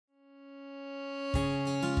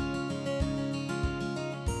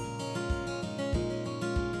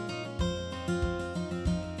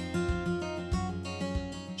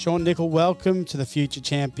Sean Nicol, welcome to the Future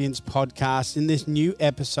Champions podcast in this new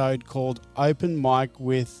episode called Open Mic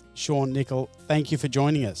with Sean Nicol. Thank you for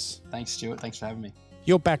joining us. Thanks, Stuart. Thanks for having me.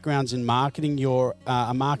 Your background's in marketing. You're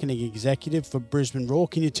a marketing executive for Brisbane Roar.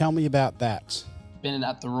 Can you tell me about that? Been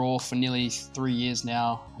at the Roar for nearly 3 years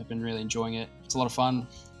now. I've been really enjoying it. It's a lot of fun.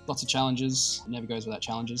 Lots of challenges. It never goes without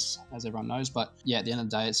challenges, as everyone knows. But yeah, at the end of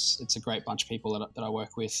the day, it's a great bunch of people that I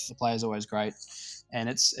work with. The players are always great. And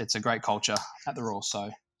it's a great culture at the Roar. So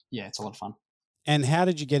yeah, it's a lot of fun. And how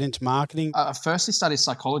did you get into marketing? I firstly studied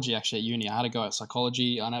psychology actually at uni. I had to go at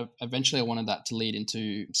psychology, and eventually I wanted that to lead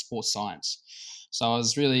into sports science. So I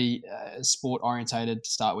was really sport orientated to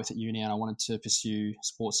start with at uni, and I wanted to pursue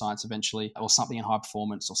sports science eventually, or something in high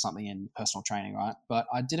performance or something in personal training, right? But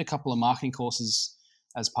I did a couple of marketing courses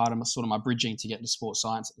as part of my bridging to get into sports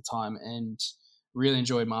science at the time, and really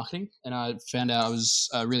enjoyed marketing. And I found out I was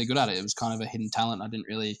really good at it. It was kind of a hidden talent I didn't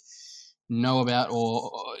really know about or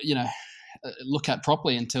look at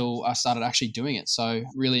properly until I started actually doing it. So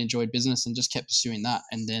really enjoyed business and just kept pursuing that.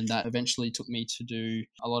 And then that eventually took me to do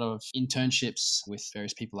a lot of internships with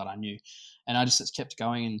various people that I knew. And I just kept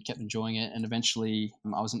going and kept enjoying it. And eventually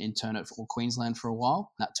I was an intern at Football Queensland for a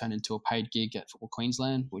while. That turned into a paid gig at Football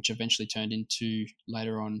Queensland, which eventually turned into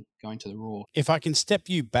later on going to the Roar. If I can step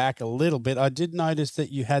you back a little bit, I did notice that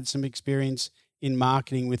you had some experience in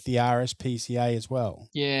marketing with the RSPCA as well.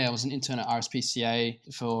 Yeah, I was an intern at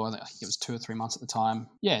RSPCA for, I think it was 2 or 3 months at the time.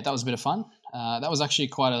 Yeah, that was a bit of fun. That was actually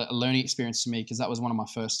quite a learning experience for me because that was one of my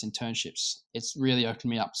first internships. It's really opened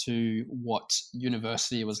me up to what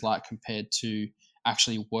university was like compared to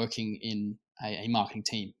actually working in a marketing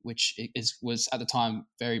team, which was at the time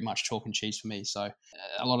very much chalk and cheese for me. So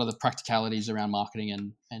a lot of the practicalities around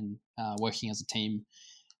marketing and working as a team,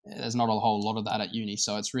 there's not a whole lot of that at uni.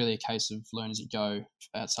 So it's really a case of learn as you go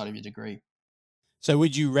outside of your degree. So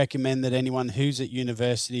would you recommend that anyone who's at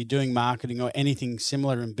university doing marketing or anything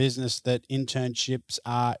similar in business, that internships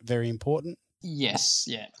are very important? Yes.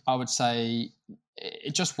 Yeah. I would say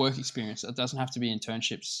it's just work experience. It doesn't have to be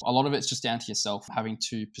internships. A lot of it's just down to yourself having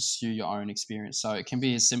to pursue your own experience. So it can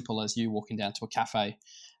be as simple as you walking down to a cafe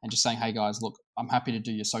and just saying, hey guys, look, I'm happy to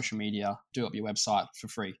do your social media, do up your website for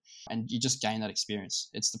free. And you just gain that experience.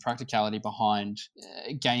 It's the practicality behind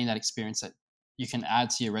gaining that experience that you can add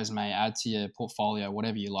to your resume, add to your portfolio,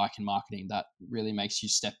 whatever you like in marketing, that really makes you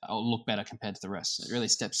step or look better compared to the rest. It really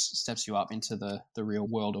steps you up into the real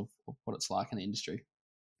world of what it's like in the industry.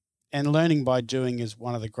 And learning by doing is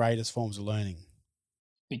one of the greatest forms of learning.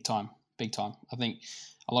 Big time. I think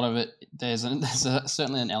a lot of it, there's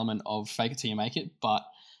certainly an element of fake it till you make it, but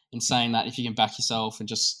in saying that, if you can back yourself and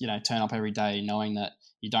just, turn up every day knowing that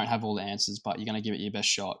you don't have all the answers, but you're going to give it your best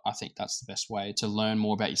shot, I think that's the best way to learn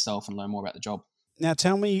more about yourself and learn more about the job. Now,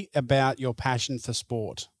 tell me about your passion for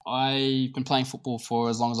sport. I've been playing football for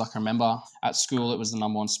as long as I can remember. At school, it was the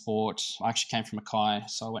number one sport. I actually came from Mackay,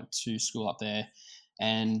 so I went to school up there.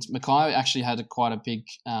 And Mackay actually had quite a big,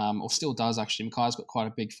 or still does actually, Mackay's got quite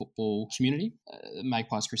a big football community.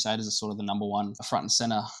 Magpies Crusaders are sort of the number one front and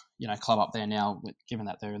centre, club up there now, given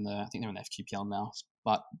that I think they're in the FQPL now.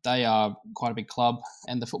 But they are quite a big club,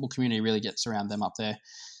 and the football community really gets around them up there.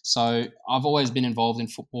 So I've always been involved in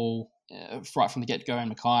football right from the get-go in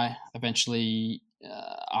Mackay. Eventually,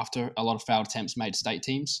 after a lot of failed attempts, made state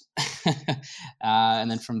teams. And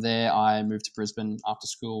then from there, I moved to Brisbane after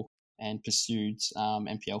school and pursued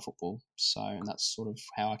NPL football. And that's sort of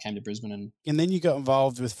how I came to Brisbane. And then you got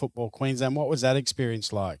involved with Football Queensland. What was that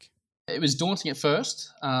experience like? It was daunting at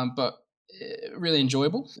first, but really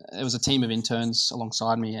enjoyable. There was a team of interns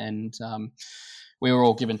alongside me, and we were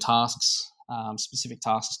all given tasks, specific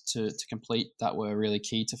tasks to complete that were really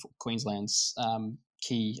key to Queensland's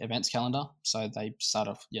key events calendar. So they start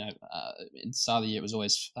off, in the start of the year, it was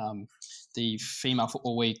always the Female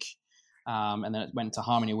Football Week, and then it went to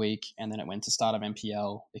Harmony Week, and then it went to start of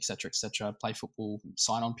NPL, et cetera, play football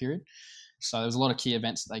sign-on period. So there was a lot of key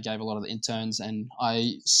events that they gave a lot of the interns, and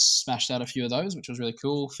I smashed out a few of those, which was really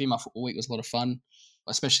cool. Female Football Week was a lot of fun,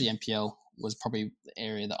 especially NPL was probably the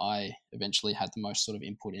area that I eventually had the most sort of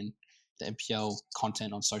input in. The NPL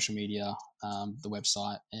content on social media, the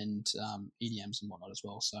website, and EDMs and whatnot as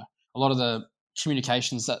well. So a lot of the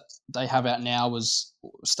communications that they have out now was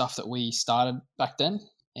stuff that we started back then.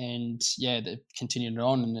 And yeah, they've continued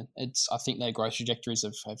on, and I think their growth trajectories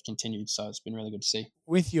have continued. So it's been really good to see.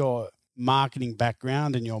 With your marketing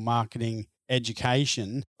background and your marketing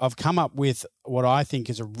education, I've come up with what I think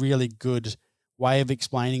is a really good way of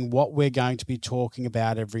explaining what we're going to be talking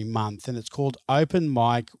about every month. And it's called Open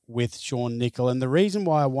Mic with Sean Nicol. And the reason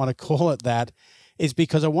why I want to call it that is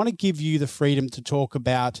because I want to give you the freedom to talk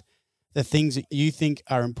about the things that you think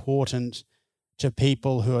are important to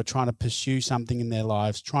people who are trying to pursue something in their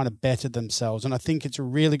lives, trying to better themselves. And I think it's a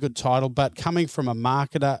really good title. But coming from a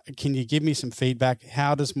marketer, can you give me some feedback?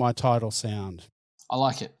 How does my title sound? I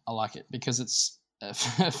like it. I like it because it's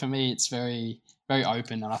for me, it's very, very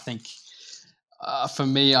open, and I think for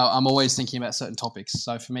me, I'm always thinking about certain topics.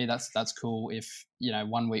 So for me, that's cool. If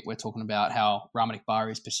 1 week we're talking about how Ramat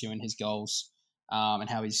Iqbal is pursuing his goals, and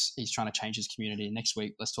how he's trying to change his community. Next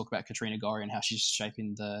week, let's talk about Katrina Gorry and how she's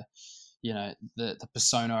shaping the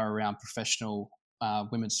persona around professional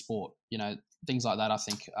women's sport. Things like that. I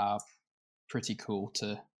think are pretty cool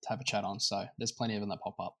to have a chat on. So there's plenty of them that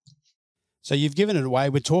pop up. So you've given it away.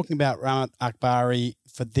 We're talking about Ramat Iqbal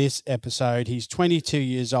for this episode. He's 22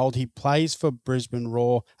 years old. He plays for Brisbane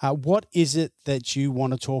Roar. What is it that you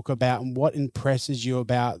want to talk about, and what impresses you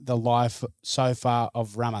about the life so far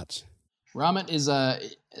of Ramat? Ramat is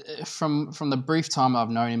from the brief time I've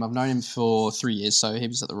known him for 3 years. So he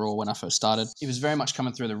was at the Roar when I first started. He was very much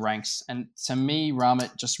coming through the ranks. And to me,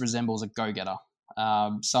 Ramat just resembles a go-getter,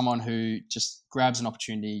 someone who just grabs an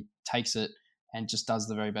opportunity, takes it, and just does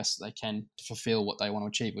the very best that they can to fulfill what they want to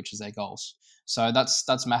achieve, which is their goals. So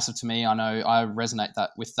that's massive to me. I know I resonate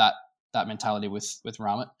with that mentality with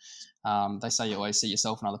Ramat. They say you always see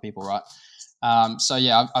yourself in other people, right? So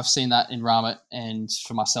yeah, I've seen that in Ramat, and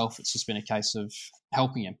for myself, it's just been a case of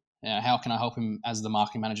helping him. How can I help him as the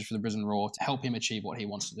marketing manager for the Brisbane Roar to help him achieve what he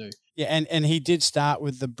wants to do? Yeah, and he did start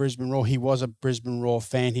with the Brisbane Roar. He was a Brisbane Roar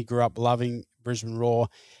fan. He grew up loving Brisbane Roar.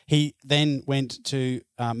 He then went to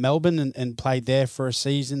Melbourne and played there for a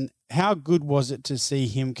season. How good was it to see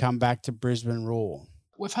him come back to Brisbane Roar?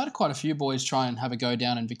 We've had quite a few boys try and have a go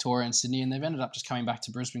down in Victoria and Sydney, and they've ended up just coming back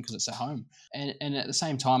to Brisbane because it's at home. And at the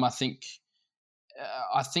same time, I think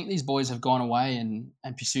these boys have gone away and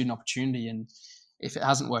pursued an opportunity, and if it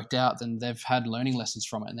hasn't worked out, then they've had learning lessons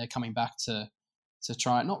from it, and they're coming back to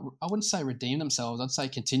try I wouldn't say redeem themselves. I'd say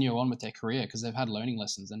continue on with their career because they've had learning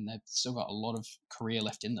lessons and they've still got a lot of career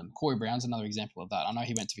left in them. Corey Brown's another example of that. I know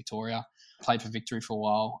he went to Victoria, played for Victory for a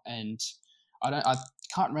while, and I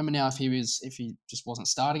can't remember now if he just wasn't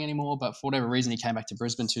starting anymore, but for whatever reason, he came back to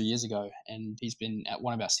Brisbane 2 years ago, and he's been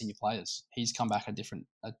one of our senior players. He's come back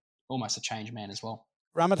almost a changed man as well.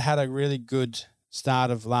 Ramat had a really good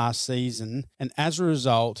start of last season, and as a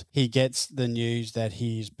result, he gets the news that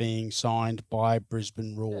he's being signed by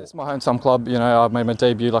Brisbane Roar. Yeah, it's my hometown club. I made my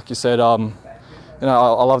debut, like you said. I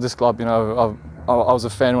love this club. I was a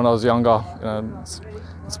fan when I was younger.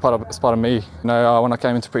 It's part of me. When I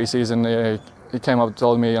came into pre-season, he came up and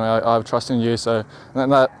told me, I have trust in you. So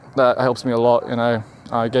that helps me a lot.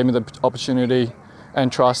 Gave me the opportunity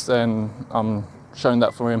and trust, and I'm showing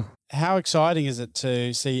that for him. How exciting is it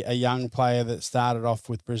to see a young player that started off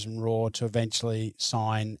with Brisbane Roar to eventually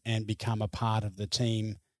sign and become a part of the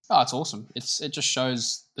team? Oh, it's awesome. It just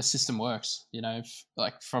shows the system works,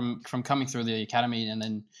 like from coming through the academy, and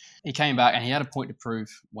then he came back and he had a point to prove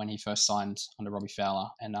when he first signed under Robbie Fowler.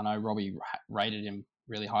 And I know Robbie rated him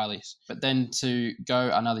really highly, but then to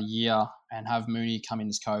go another year and have Mooney come in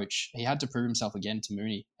as coach, he had to prove himself again to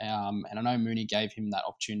Mooney. And I know Mooney gave him that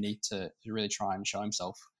opportunity to really try and show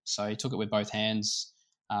himself. So he took it with both hands.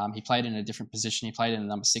 He played in a different position. He played in a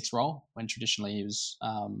number 6 role when traditionally he was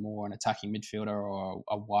more an attacking midfielder or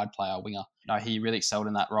a wide player, winger. He really excelled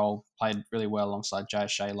in that role, played really well alongside Jay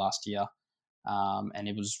Shea last year, and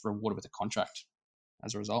he was rewarded with a contract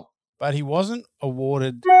as a result. But he wasn't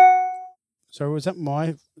awarded. So was that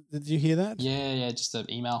did you hear that? Yeah, just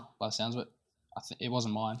an email by the sounds of it. I think it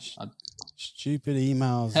wasn't mine. Stupid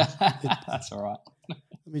emails. That's all right.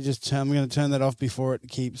 I'm going to turn that off before it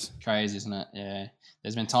keeps. Crazy, isn't it? Yeah.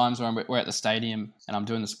 There's been times where we're at the stadium and I'm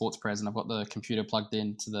doing the sports pres and I've got the computer plugged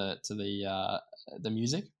in to the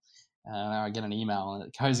music, and I get an email and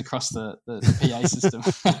it goes across the PA system.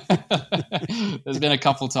 There's been a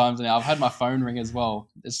couple of times now. I've had my phone ring as well.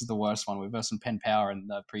 This is the worst one. We've versed Penn Power in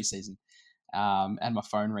the preseason. And my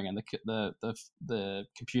phone ring, and the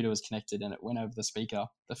computer was connected, and it went over the speaker.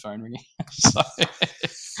 The phone ringing. So,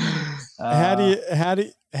 how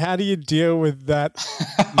do you deal with that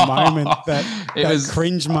moment? That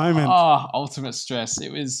cringe moment. Oh, ultimate stress.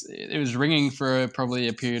 It was ringing for probably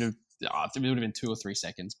a period of it would have been 2 or 3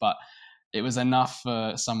 seconds, but it was enough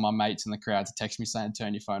for some of my mates in the crowd to text me saying,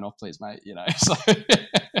 "Turn your phone off, please, mate." So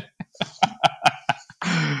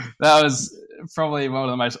that was probably one of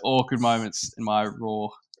the most awkward moments in my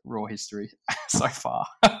raw history so far.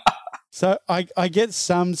 So I get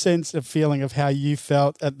some sense of feeling of how you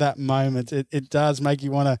felt at that moment. It does make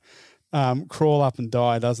you want to crawl up and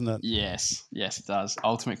die, doesn't it? Yes, it does.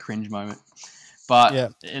 Ultimate cringe moment.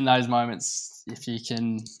 But in those moments, if you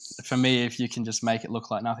can just make it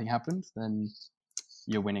look like nothing happened, then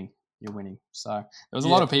you're winning. you're winning. So there was a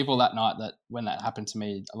lot of people that night that when that happened to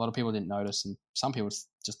me, a lot of people didn't notice, and some people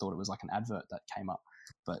just thought it was like an advert that came up.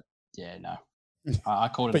 But yeah, no, I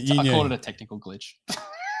called it. I called it a technical glitch.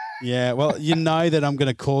 Yeah, well, you know that I'm going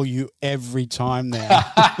to call you every time now.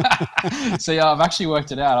 So yeah, I've actually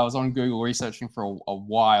worked it out. I was on Google researching for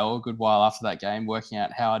a good while after that game, working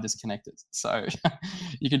out how I disconnected. So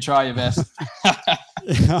you can try your best.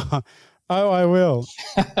 Oh, I will.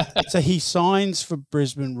 So he signs for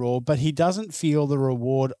Brisbane Roar, but he doesn't feel the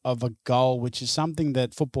reward of a goal, which is something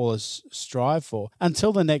that footballers strive for,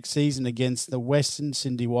 until the next season against the Western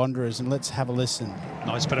Sydney Wanderers. And let's have a listen.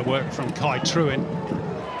 Nice bit of work from Kai Truin.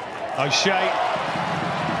 O'Shea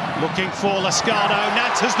looking for Lascano.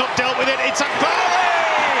 Nat has not dealt with it. It's Akbari!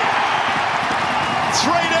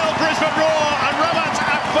 3-0 Brisbane Roar, and Ramat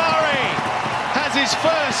Akbari has his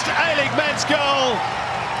first A-League men's goal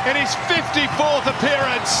in his 54th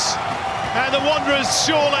appearance, and the Wanderers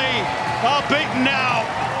surely are beaten now.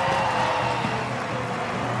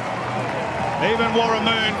 Even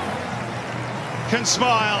Warramoon can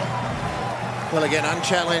smile. Well, again,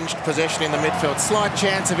 unchallenged possession in the midfield. Slight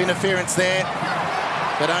chance of interference there,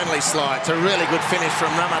 but only slight. It's a really good finish from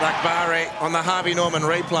Ramat Akbari on the Harvey Norman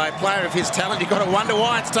replay. Player of his talent, you've got to wonder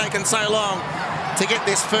why it's taken so long to get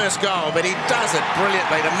this first goal, but he does it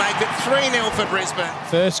brilliantly to make it 3-0 for Brisbane.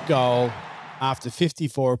 First goal after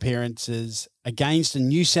 54 appearances against a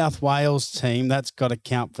New South Wales team. That's got to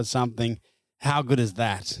count for something. How good is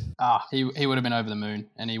that? He would have been over the moon,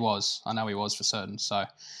 and he was. I know he was for certain. So,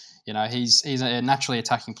 you know, he's a naturally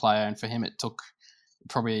attacking player, and for him it took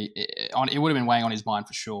probably it would have been weighing on his mind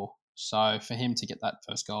for sure. So for him to get that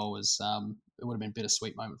first goal was it would have been a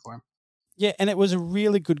bittersweet moment for him. Yeah, and it was a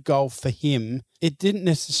really good goal for him. It didn't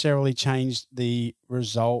necessarily change the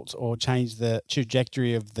result or change the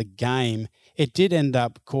trajectory of the game. It did end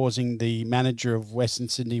up causing the manager of Western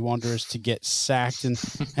Sydney Wanderers to get sacked.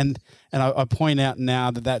 And I point out now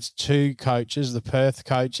that that's two coaches, the Perth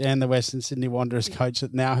coach and the Western Sydney Wanderers coach,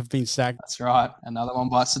 that now have been sacked. That's right. Another one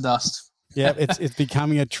bites the dust. Yeah, it's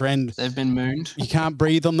becoming a trend. They've been mooned. You can't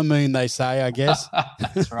breathe on the moon, they say, I guess.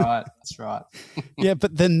 That's right. That's right. Yeah,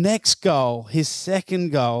 but the next goal, his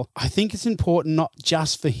second goal, I think it's important not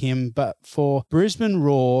just for him, but for Brisbane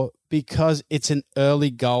Roar, because it's an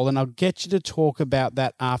early goal. And I'll get you to talk about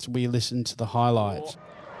that after we listen to the highlights.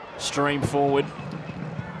 Stream forward.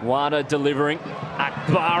 Wada delivering.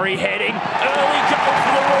 Akbari heading. Early goal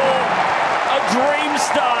for the Roar. A dream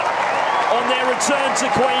start on their return to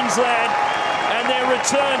Queensland and their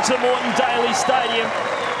return to Moreton Daily Stadium.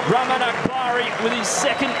 Ramat Akbari with his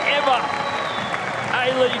second ever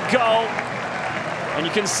A-League goal. And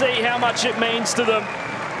you can see how much it means to them.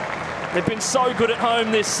 They've been so good at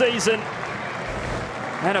home this season.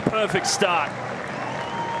 And a perfect start.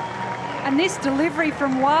 And this delivery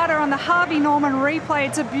from Wada on the Harvey Norman replay,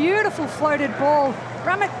 it's a beautiful floated ball.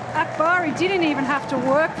 Ramat Akbari didn't even have to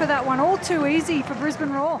work for that one. All too easy for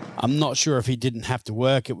Brisbane Roar. I'm not sure if he didn't have to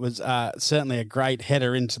work. It was certainly a great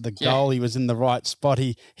header into the goal. He was in the right spot.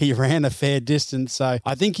 He ran a fair distance. So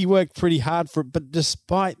I think he worked pretty hard for it. But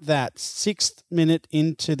despite that, 6th minute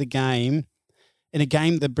into the game, in a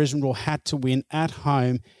game that Brisbane Roar had to win at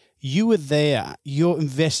home, you were there. You're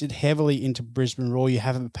invested heavily into Brisbane Roar. You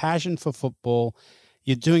have a passion for football.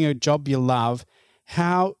 You're doing a job you love.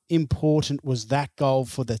 How important was that goal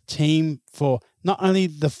for the team, for not only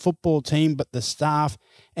the football team, but the staff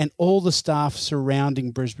and all the staff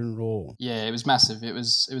surrounding Brisbane Roar? Yeah, it was massive. It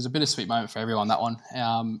was a bittersweet moment for everyone, that one.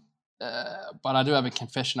 But I do have a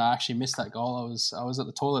confession. I actually missed that goal. I was at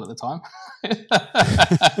the toilet at the time.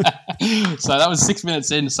 So that was 6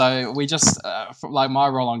 minutes in. So we just, like my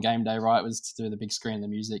role on game day, right, was to do the big screen and the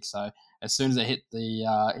music. So as soon as I hit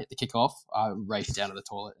the kickoff, I raced down to the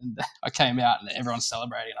toilet and I came out and everyone's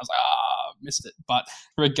celebrating. And I was like, missed it. But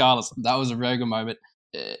regardless, that was a very good moment.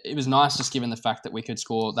 It was nice just given the fact that we could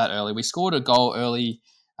score that early. We scored a goal early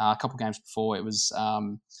a couple of games before. It was,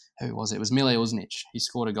 who was it? It was Mile Uznic. He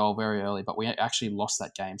scored a goal very early, but we actually lost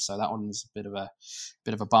that game. So that one was a bit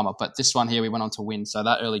of a bummer. But this one here, we went on to win. So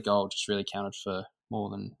that early goal just really counted for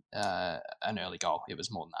more than an early goal. It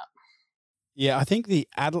was more than that. Yeah, I think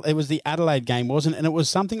it was the Adelaide game, wasn't it? And it was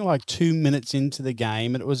something like 2 minutes into the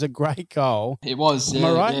game, and it was a great goal. It was. Am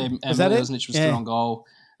I right? Yeah, Is that it? Uznic was still on goal.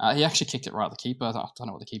 He actually kicked it right at the keeper. I don't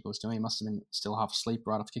know what the keeper was doing. He must have been still half asleep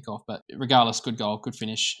right off kickoff. But regardless, good goal, good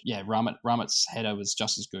finish. Yeah, Ramat's header was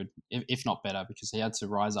just as good, if not better, because he had to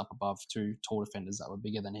rise up above two tall defenders that were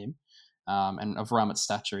bigger than him. And of Ramat's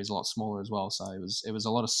stature, he's a lot smaller as well. So it was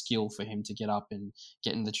a lot of skill for him to get up and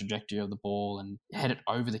get in the trajectory of the ball and head it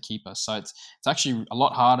over the keeper. So it's actually a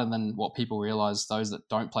lot harder than what people realise. Those that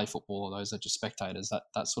don't play football or those that are just spectators,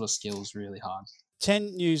 that sort of skill is really hard.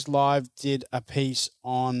 10 News Live did a piece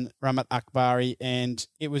on Ramat Akbari, and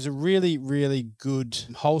it was a really, really good,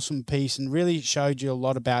 wholesome piece and really showed you a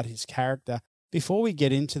lot about his character. Before we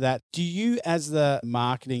get into that, do you, as the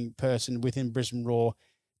marketing person within Brisbane Roar,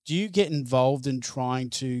 do you get involved in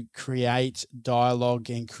trying to create dialogue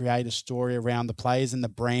and create a story around the players and the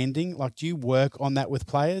branding? Like, do you work on that with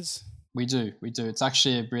players? We do. It's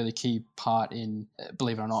actually a really key part in,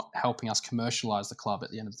 believe it or not, helping us commercialise the club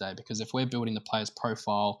at the end of the day. Because if we're building the player's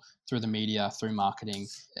profile through the media, through marketing,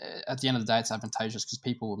 at the end of the day, it's advantageous because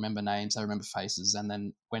people remember names, they remember faces, and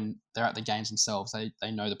then when they're at the games themselves,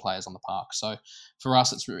 they know the players on the park. So for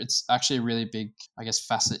us, it's actually a really big, I guess,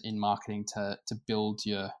 facet in marketing to build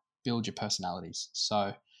your personalities.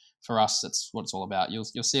 So for us, that's what it's all about. You'll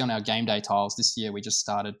see on our game day tiles this year, we just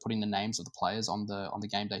started putting the names of the players on the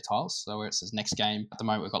game day tiles. So where it says next game, at the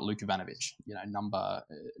moment we've got Luka Ivanovic, number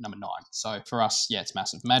 9. So for us, yeah, it's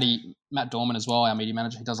massive. Matt Dorman as well, our media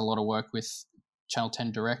manager, he does a lot of work with Channel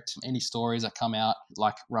 10 Direct. Any stories that come out,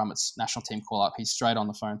 like Ramat's national team call-up, he's straight on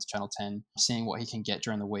the phone to Channel 10, seeing what he can get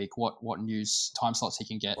during the week, what news time slots he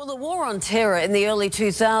can get. Well, the war on terror in the early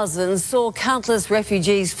 2000s saw countless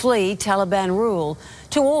refugees flee Taliban rule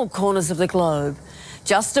to all corners of the globe.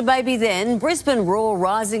 Just a baby then, Brisbane Roar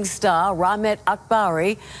rising star Ramat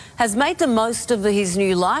Akbari has made the most of his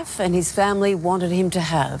new life and his family wanted him to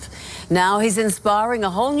have. Now he's inspiring a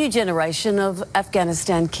whole new generation of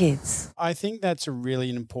Afghanistan kids. I think that's a really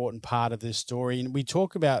important part of this story. And we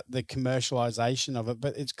talk about the commercialisation of it,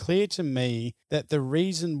 but it's clear to me that the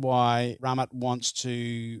reason why Ramat wants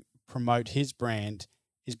to promote his brand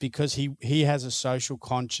is because he has a social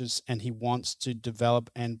conscience and he wants to develop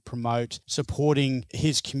and promote supporting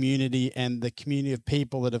his community and the community of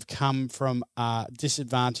people that have come from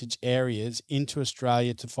disadvantaged areas into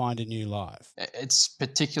Australia to find a new life. It's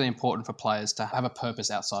particularly important for players to have a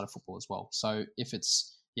purpose outside of football as well. So if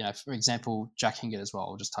it's, for example, Jack Hingett as well,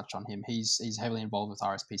 I'll just touch on him. He's heavily involved with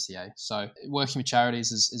RSPCA. So working with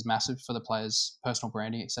charities is massive for the players' personal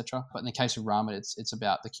branding, etc. But in the case of Ramat, it's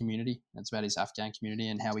about the community. It's about his Afghan community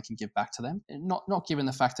and how we can give back to them. And not given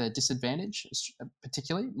the fact that they're disadvantaged,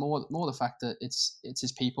 particularly, more the fact that it's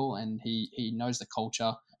his people and he knows the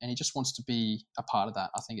culture and he just wants to be a part of that.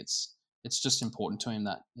 I think it's just important to him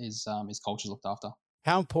that his culture is looked after.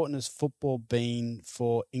 How important has football been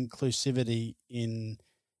for inclusivity in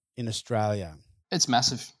Australia? It's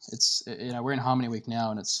massive. It's we're in Harmony Week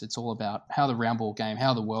now, and it's all about how the round ball game,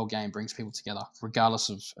 how the world game brings people together,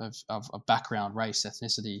 regardless of background, race,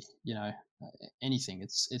 ethnicity, anything.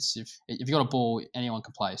 It's if you've got a ball, anyone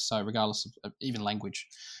can play. So regardless of even language.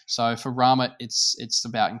 So for Ramat, it's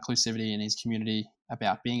about inclusivity in his community,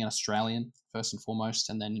 about being an Australian first and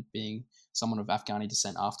foremost, and then being someone of Afghani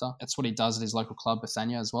descent after. That's what he does at his local club,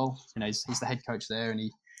 Bethania, as well. He's the head coach there, and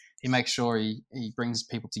he makes sure he brings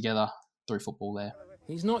people together through football there.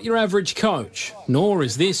 He's not your average coach, nor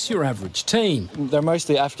is this your average team. They're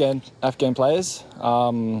mostly Afghan players.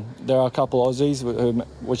 There are a couple Aussies,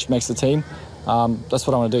 which makes the team. That's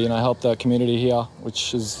what I want to do, help the community here,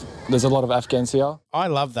 there's a lot of Afghans here. I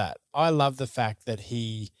love that. I love the fact that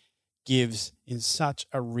he gives in such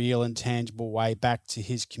a real and tangible way back to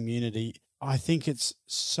his community. I think it's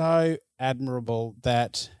so admirable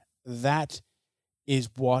that is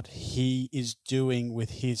what he is doing with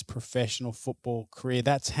his professional football career.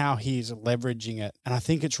 That's how he's leveraging it. And I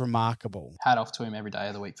think it's remarkable. Hat off to him every day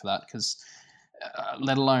of the week for that, because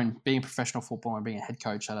let alone being a professional footballer and being a head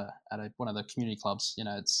coach at one of the community clubs,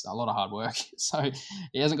 it's a lot of hard work. So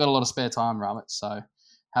he hasn't got a lot of spare time, Ramat. So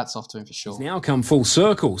hats off to him for sure. He's now come full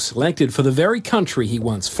circle, selected for the very country he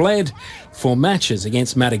once fled for matches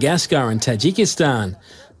against Madagascar and Tajikistan.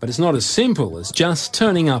 But it's not as simple as just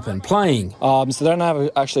turning up and playing. So they don't have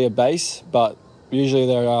actually a base, but usually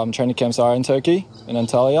their training camps are in Turkey, in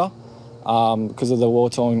Antalya. Because of the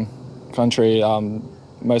war-torn country,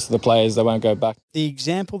 most of the players, they won't go back. The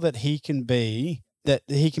example that he can be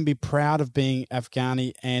proud of being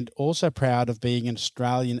Afghani and also proud of being an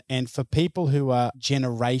Australian. And for people who are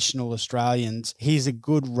generational Australians, he's a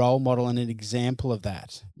good role model and an example of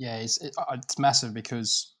that. Yeah, it's massive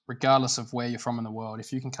because regardless of where you're from in the world,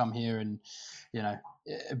 if you can come here and,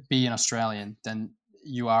 be an Australian, then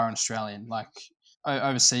you are an Australian. Like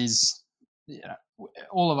overseas,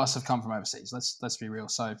 all of us have come from overseas. Let's be real.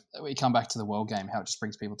 So we come back to the world game, how it just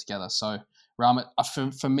brings people together. So Ramat,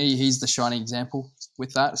 for me, he's the shining example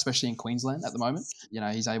with that, especially in Queensland at the moment.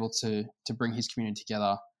 He's able to bring his community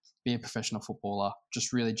together, be a professional footballer,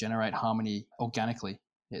 just really generate harmony organically.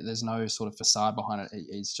 There's no sort of facade behind it.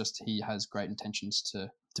 It's just he has great intentions to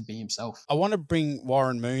be himself. I want to bring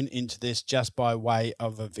Warren Moon into this just by way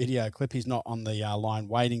of a video clip. He's not on the line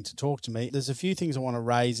waiting to talk to me. There's a few things I want to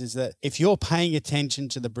raise is that if you're paying attention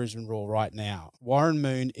to the Brisbane Roar right now, Warren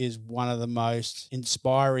Moon is one of the most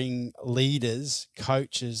inspiring leaders,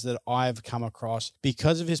 coaches that I've come across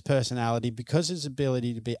because of his personality, because of his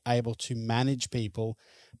ability to be able to manage people,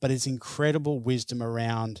 but his incredible wisdom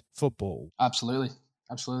around football. Absolutely.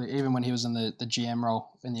 Even when he was in the GM role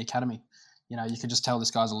in the academy, you could just tell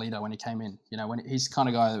this guy's a leader when he came in. When he's the kind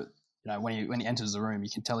of guy that, when he enters the room, you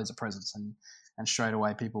can tell he's a presence, and straight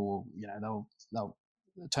away people will, they'll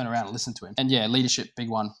turn around and listen to him. And yeah, leadership, big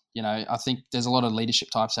one. I think there's a lot of leadership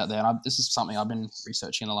types out there, and this is something I've been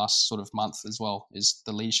researching in the last sort of month as well, is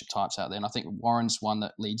the leadership types out there. And I think Warren's one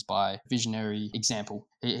that leads by visionary example.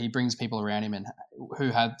 He brings people around him and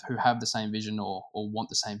who have the same vision or want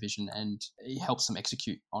the same vision, and he helps them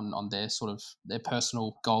execute on their sort of their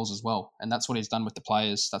personal goals as well. And that's what he's done with the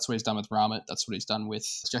players. That's what he's done with Ramit. That's what he's done with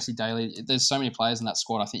Jesse Daly. There's so many players in that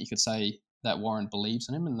squad. I think you could say that Warren believes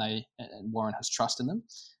in him, and Warren has trust in them.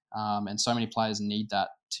 And so many players need that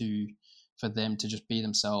for them to just be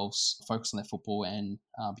themselves, focus on their football, and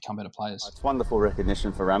become better players. It's wonderful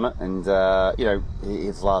recognition for Ramit, and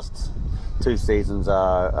his last 2 seasons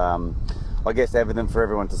are, I guess, evident for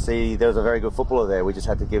everyone to see. There was a very good footballer there. We just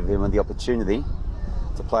had to give him the opportunity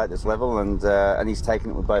to play at this level, and he's taken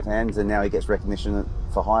it with both hands, and now he gets recognition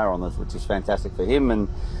for hire on this, which is fantastic for him. And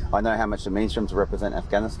I know how much it means for him to represent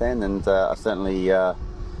Afghanistan, and I certainly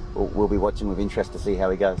will be watching with interest to see how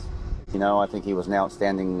he goes. I think he was an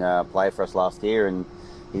outstanding player for us last year, and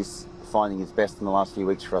he's finding his best in the last few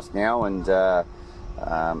weeks for us now, and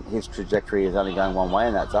his trajectory is only going one way,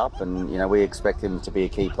 and that's up. And we expect him to be a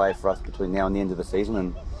key player for us between now and the end of the season,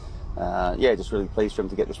 and just really pleased for him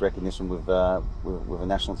to get this recognition with a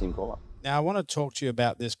national team call-up. Now, I want to talk to you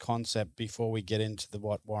about this concept before we get into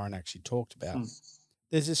what Warren actually talked about.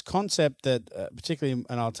 There's this concept that particularly,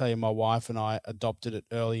 and I'll tell you, my wife and I adopted it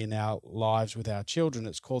early in our lives with our children.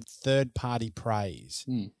 It's called third-party praise.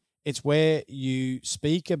 It's where you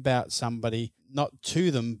speak about somebody, not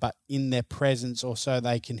to them, but in their presence or so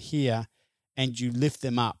they can hear, and you lift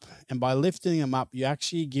them up. And by lifting them up, you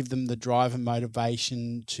actually give them the drive and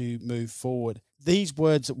motivation to move forward. These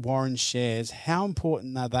words that Warren shares, how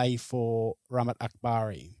important are they for Ramit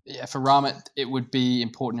Akbari? Yeah, for Ramit, it would be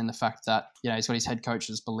important in the fact that, he's got his head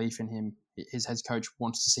coach's belief in him. His head coach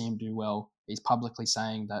wants to see him do well. He's publicly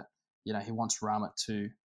saying that, he wants Ramit to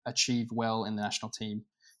achieve well in the national team.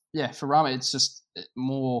 Yeah, for Ramit, it's just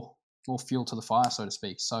more fuel to the fire, so to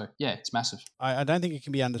speak. So, yeah, it's massive. I don't think it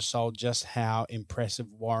can be undersold just how impressive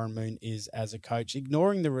Warren Moon is as a coach,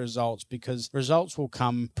 ignoring the results, because results will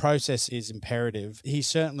come. Process is imperative. He's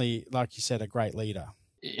certainly, like you said, a great leader.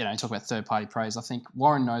 Talk about third-party praise. I think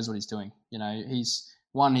Warren knows what he's doing. He's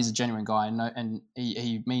a genuine guy, and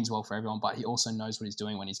he means well for everyone, but he also knows what he's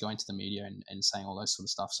doing when he's going to the media and saying all those sort of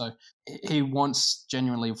stuff. So he wants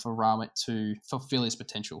genuinely for Ramit to fulfill his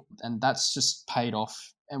potential, and that's just paid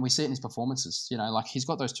off. And we see it in his performances, he's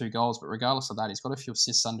got those 2 goals, but regardless of that, he's got a few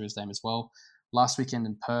assists under his name as well. Last weekend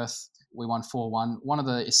in Perth, we won 4-1. One of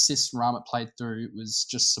the assists Ramit played through was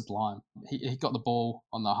just sublime. He got the ball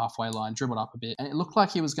on the halfway line, dribbled up a bit, and it looked like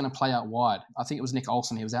he was going to play out wide. I think it was Nick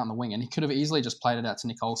Olsen. He was out in the wing, and he could have easily just played it out to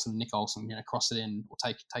Nick Olsen. Nick Olsen, cross it in or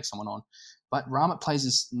take someone on. But Ramit plays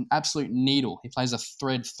this absolute needle. He plays a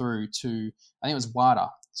thread through to, I think it was Wada.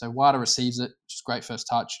 So Wada receives it, which is great first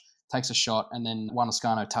touch, takes a shot, and then Juan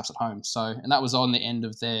Lezcano taps it home. So, and that was on the end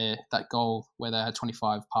of that goal where they had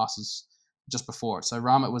 25 passes just before it. So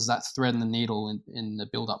Ramit was that thread in the needle in the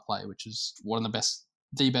build-up play, which is one of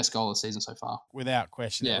the best goal of the season so far. Without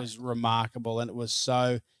question. Yeah. It was remarkable, and it was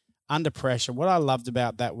so under pressure. What I loved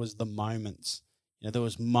about that was the moments. There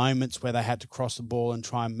was moments where they had to cross the ball and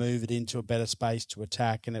try and move it into a better space to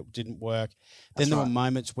attack, and it didn't work. Then there were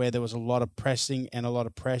moments where there was a lot of pressing and a lot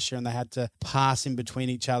of pressure, and they had to pass in between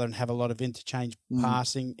each other and have a lot of interchange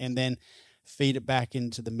passing, and then feed it back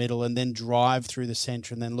into the middle, and then drive through the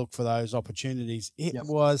centre, and then look for those opportunities. It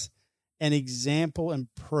was an example and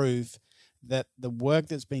proof that the work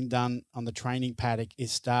that's been done on the training paddock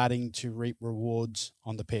is starting to reap rewards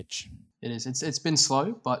on the pitch. It is. It's been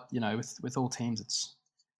slow, but with all teams,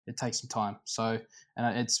 it takes some time. So,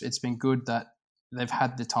 and it's been good that they've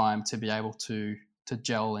had the time to be able to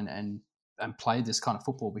gel and play this kind of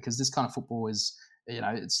football, because this kind of football is,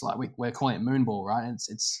 it's like we're calling it moonball, right?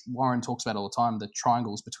 It's Warren talks about it all the time, the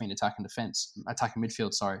triangles between attack and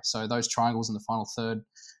midfield. Sorry. So those triangles in the final third,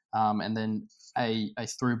 and then a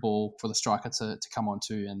through ball for the striker to come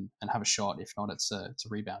onto and have a shot. If not, it's a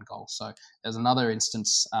rebound goal. So there's another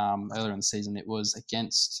instance earlier in the season. It was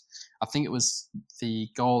against, I think it was the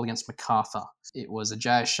goal against MacArthur. It was a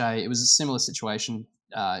Jay O'Shea. It was a similar situation.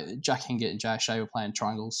 Jack Hingett and Jay O'Shea were playing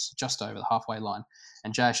triangles just over the halfway line.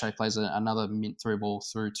 And Jay O'Shea plays another mint through ball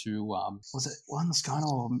through to, was it Juan Lascano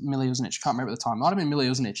or Mili Uzanic? Can't remember at the time. Might have been Mili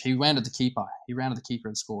Uzanic. He rounded the keeper.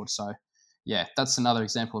 And scored. So, yeah, that's another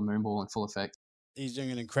example of moonball in full effect. He's doing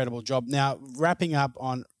an incredible job. Now, wrapping up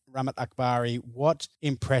on Ramat Akbari, what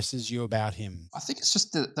impresses you about him? I think it's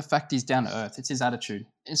just the fact he's down to earth. It's his attitude.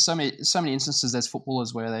 In so many instances, there's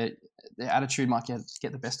footballers where their attitude might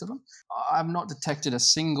get the best of them. I've not detected a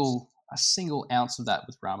single ounce of that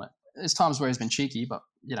with Ramat. There's times where he's been cheeky, but,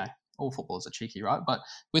 you know, all footballers are cheeky, right? But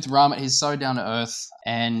with Ramat, he's so down to earth,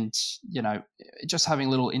 and, you know, just having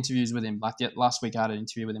little interviews with him. Like last week I had an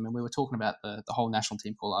interview with him, and we were talking about the whole national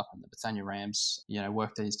team call-up and the Bethania Rams, you know,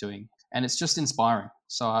 work that he's doing. And it's just inspiring.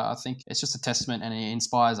 So I think it's just a testament, and he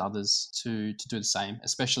inspires others to do the same,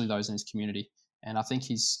 especially those in his community. And I think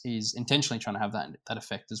he's intentionally trying to have that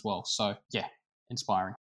effect as well. So, yeah,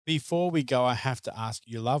 inspiring. Before we go, I have to ask,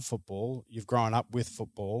 you love football. You've grown up with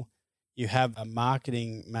football. You have a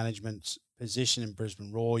marketing management position in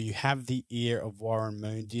Brisbane Roar. You have the ear of Warren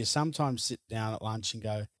Moon. Do you sometimes sit down at lunch and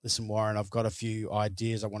go, listen, Warren, I've got a few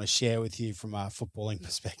ideas I want to share with you from a footballing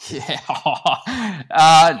perspective? Yeah.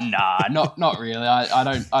 Not really.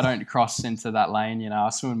 I don't cross into that lane. You know, I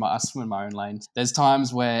swim in my own lane. There's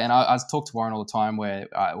times where, and I talk to Warren all the time, where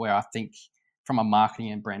I think, from a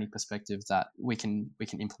marketing and branding perspective, that we can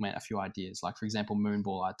implement a few ideas. Like, for example,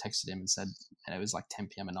 Moonball, I texted him and said, and it was like 10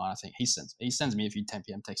 p.m. at night. I think he sends me a few 10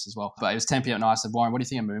 p.m. texts as well. But it was 10 p.m. at night. I said, Warren, what do you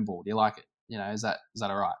think of Moonball? Do you like it? You know, is that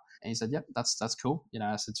all right? And he said, yep, that's cool. You know,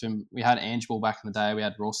 I said to him, we had Ange Ball back in the day. We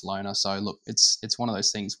had Raw Salona. So look, it's one of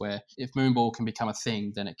those things where if Moonball can become a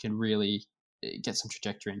thing, then it can really get some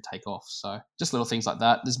trajectory and take off. So just little things like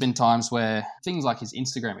that. There's been times where things like his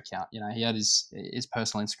Instagram account, you know, he had his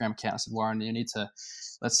personal Instagram account. I said, Warren, you need to,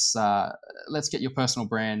 let's get your personal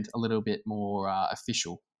brand a little bit more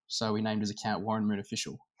official. So we named his account Warren Moon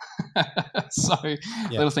Official. So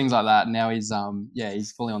little things like that. And now he's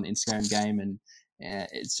fully on the Instagram game, and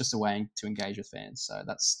it's just a way to engage with fans. So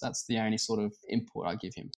that's the only sort of input I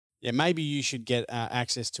give him. Yeah, maybe you should get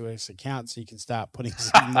access to his account so you can start putting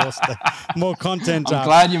some more content I'm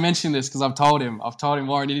glad you mentioned this, because I've told him,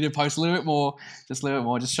 Warren, you need to post a little bit more, just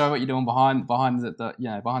show what you're doing behind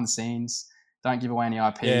the scenes. Don't give away any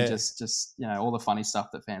IP. Yeah. Just you know, all the funny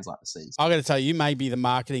stuff that fans like to see. I got to tell you may be the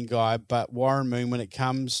marketing guy, but Warren Moon, when it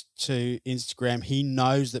comes to Instagram, he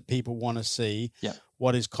knows that people want to see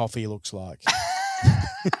what his coffee looks like.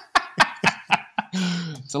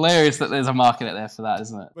 It's hilarious that there's a market out there for that,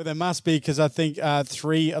 isn't it? Well, there must be, because I think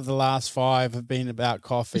 3 of the last 5 have been about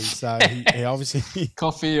coffee. So he obviously...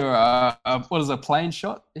 Coffee, or what is a plane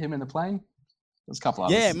shot? Him in the plane? There's a couple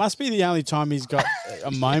others. Yeah, it must be the only time he's got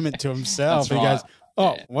a moment to himself. He goes,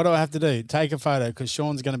 what do I have to do? Take a photo, because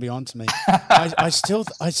Sean's going to be on to me.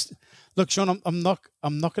 Look, Sean, I'm not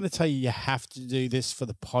going to tell you have to do this for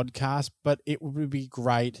the podcast, but it would be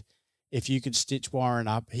great if you could stitch Warren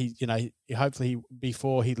up. Hopefully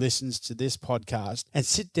before he listens to this podcast, and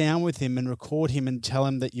sit down with him and record him and tell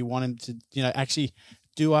him that you want him to, actually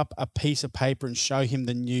do up a piece of paper and show him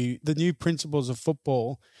the new principles of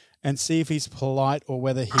football, and see if he's polite or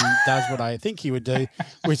whether he does what I think he would do,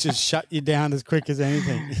 which is shut you down as quick as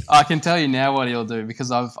anything. I can tell you now what he'll do,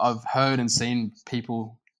 because I've heard and seen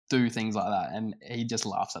people do things like that, and he just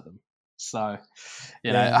laughs at them. So,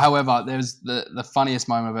 you know, however, there's the funniest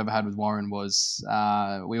moment I've ever had with Warren was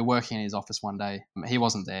we were working in his office one day. He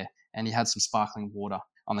wasn't there, and he had some sparkling water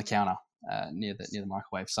on the counter near the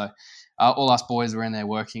microwave. So all us boys were in there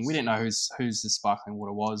working. We didn't know whose the sparkling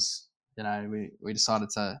water was. You know, we decided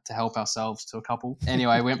to help ourselves to a couple.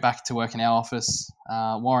 Anyway, went back to work in our office.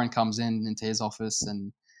 Warren comes into his office,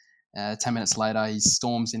 and 10 minutes later, he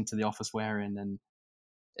storms into the office we're in, and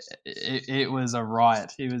it was a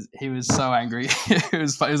riot. He was so angry. it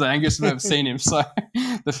was the angriest I've ever seen him. So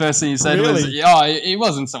the first thing he said was, he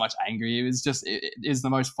wasn't so much angry. It was just, it is the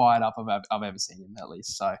most fired up I've ever seen him, at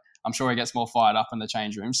least. So I'm sure he gets more fired up in the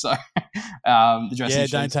change room. So the dressing room.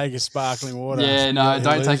 Don't take a sparkling water. Yeah, no,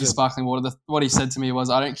 don't take a sparkling water. What he said to me was,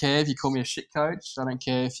 I don't care if you call me a shit coach. I don't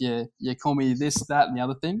care if you call me this, that, and the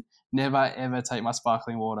other thing. Never, ever take my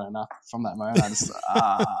sparkling water. And from that moment, I just,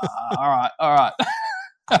 all right.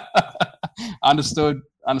 Understood,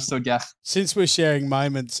 Gaff. Since we're sharing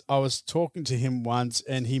moments, I was talking to him once,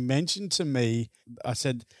 and he mentioned to me, I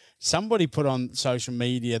said, somebody put on social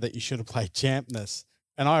media that you should have played Champness.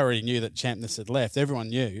 And I already knew that Champness had left. Everyone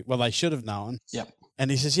knew. Well, they should have known. Yep.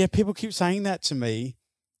 And he says, yeah, people keep saying that to me.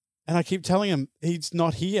 And I keep telling him he's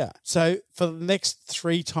not here. So for the next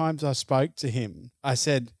 3 times I spoke to him, I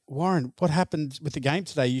said, Warren, what happened with the game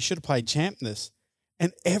today? You should have played Champness.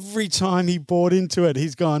 And every time he bought into it,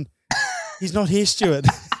 he's gone, he's not here, Stuart.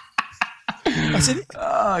 I said,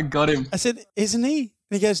 I got him. I said, isn't he?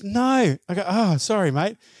 And he goes, no. I go, oh, sorry,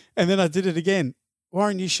 mate. And then I did it again.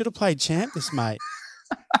 Warren, you should have played Champness, mate.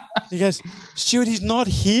 He goes, Stuart, he's not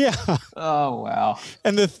here. Oh, wow.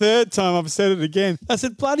 And the 3rd time I've said it again. I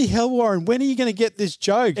said, bloody hell, Warren, when are you going to get this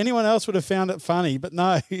joke? Anyone else would have found it funny, but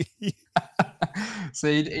no.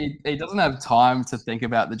 See, he doesn't have time to think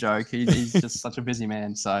about the joke. He's just such a busy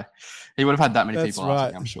man. So he would have had that many people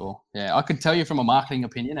asking, I'm sure. Yeah, I could tell you from a marketing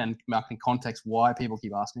opinion and marketing context why people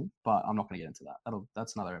keep asking me, but I'm not going to get into that.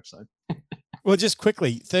 That's another episode. Well, just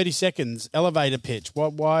quickly, 30 seconds, elevator pitch.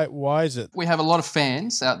 Why is it? We have a lot of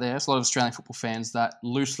fans out there, a lot of Australian football fans that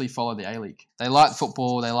loosely follow the A-League. They like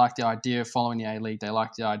football. They like the idea of following the A-League. They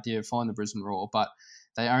like the idea of following the Brisbane Roar, but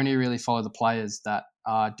they only really follow the players that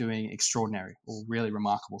are doing extraordinary or really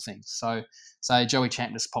remarkable things. So, say Joey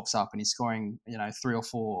Champness pops up and he's scoring, 3 or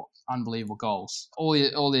 4 unbelievable goals. All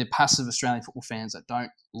the passive Australian football fans that don't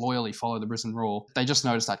loyally follow the Brisbane Roar, they just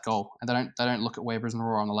notice that goal and they don't look at where Brisbane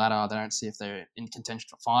Roar are on the ladder. They don't see if they're in contention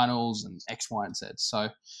for finals and X, Y, and Z. So,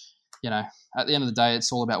 at the end of the day,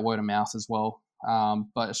 it's all about word of mouth as well.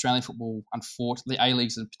 But Australian football, unfortunately, the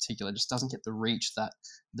A-Leagues in particular, just doesn't get the reach that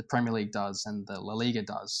the Premier League does and the La Liga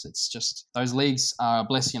does. It's just those leagues are a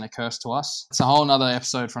blessing and a curse to us. It's a whole nother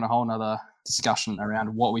episode for a whole nother discussion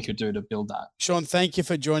around what we could do to build that. Sean, thank you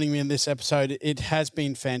for joining me in this episode. It has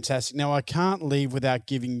been fantastic. Now, I can't leave without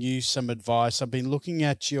giving you some advice. I've been looking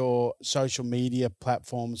at your social media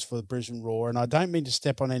platforms for the Brisbane Roar, and I don't mean to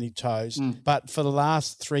step on any toes, but for the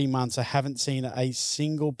last 3 months, I haven't seen a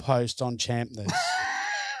single post on Champness.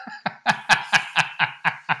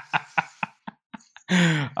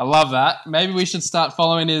 I love that. Maybe we should start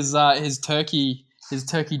following his turkey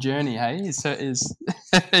journey, hey?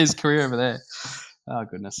 His career over there. Oh,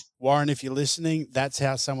 goodness. Warren, if you're listening, that's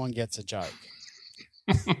how someone gets a joke.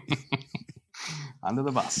 Under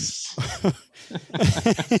the bus.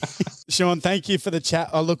 Sean, thank you for the chat.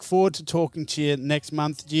 I look forward to talking to you next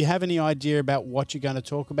month. Do you have any idea about what you're going to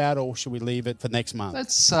talk about, or should we leave it for next month?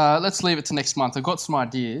 Let's leave it to next month. I've got some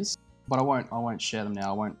ideas, but I won't share them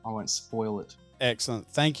now. I won't spoil it. Excellent.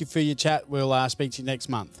 Thank you for your chat. We'll speak to you next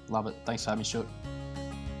month. Love it. Thanks for having me, Stuart.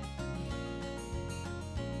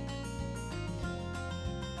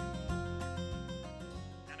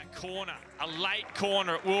 Corner, a late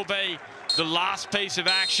corner. It will be the last piece of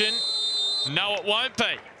action. No, it won't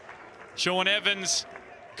be. Sean Evans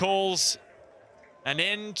calls an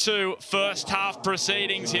end to first half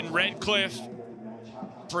proceedings in Redcliffe.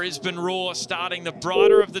 Brisbane Roar starting the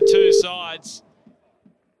brighter of the two sides.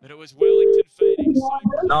 But it was Wellington Phoenix.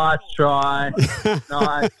 Nice try.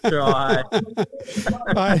 Nice try.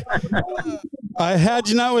 How'd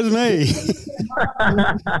you know it was me?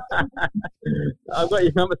 I've got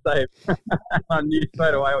your number saved. I knew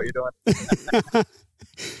straight away what you're doing.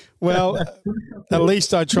 Well, at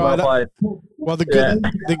least I tried. Well, the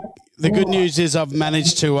good news is I've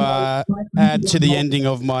managed to add to the ending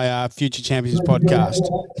of my Future Champions podcast.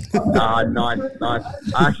 Nice.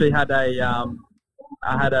 I actually had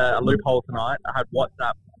a loophole tonight. I had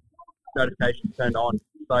WhatsApp notifications turned on,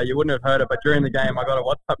 so you wouldn't have heard it. But during the game, I got a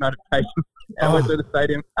WhatsApp notification. I went through the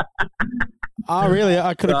stadium. Oh, really?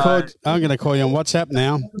 I could have called. I'm going to call you on WhatsApp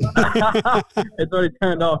now. It's already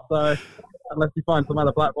turned off, so unless you find some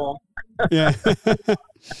other platform. Yeah.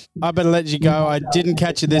 I better let you go. I didn't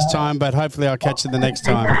catch you this time, but hopefully I'll catch you the next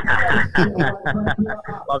time.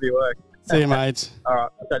 Love your work. See you, mate. All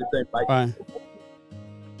right. I'll chat to you soon. Bye. Bye.